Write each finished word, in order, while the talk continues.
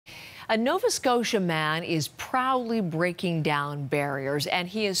A Nova Scotia man is proudly breaking down barriers, and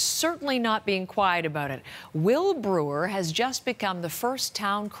he is certainly not being quiet about it. Will Brewer has just become the first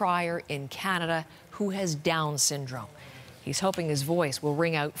town crier in Canada who has Down syndrome. He's hoping his voice will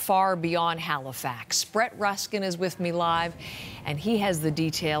ring out far beyond Halifax. Brett Ruskin is with me live, and he has the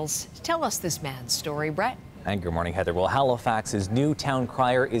details. Tell us this man's story, Brett. And good morning, Heather. Well, Halifax's new town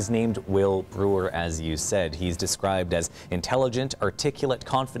crier is named Will Brewer, as you said. He's described as intelligent, articulate,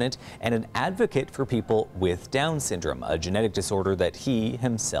 confident, and an advocate for people with Down syndrome, a genetic disorder that he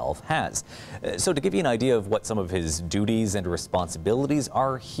himself has. So to give you an idea of what some of his duties and responsibilities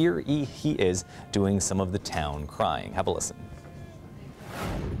are, here he is doing some of the town crying. Have a listen.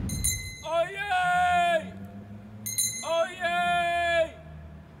 Oh yay! Oh yay!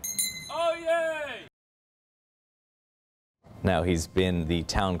 Oh yay! Now, he's been the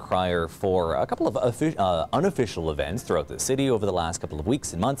town crier for a couple of unofficial events throughout the city over the last couple of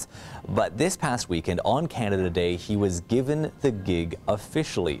weeks and months. But this past weekend on Canada Day, he was given the gig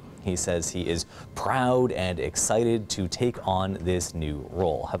officially. He says he is proud and excited to take on this new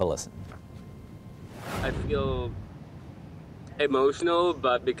role. Have a listen. I feel emotional,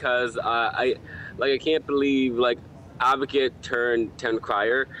 but because I can't believe advocate turned town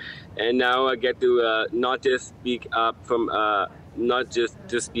crier, and now I get to not just speak up not just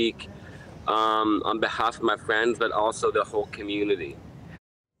to speak on behalf of my friends, but also the whole community.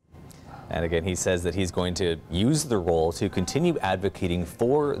 And again, he says that he's going to use the role to continue advocating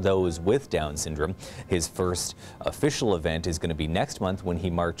for those with Down syndrome. His first official event is going to be next month when he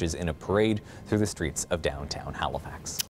marches in a parade through the streets of downtown Halifax.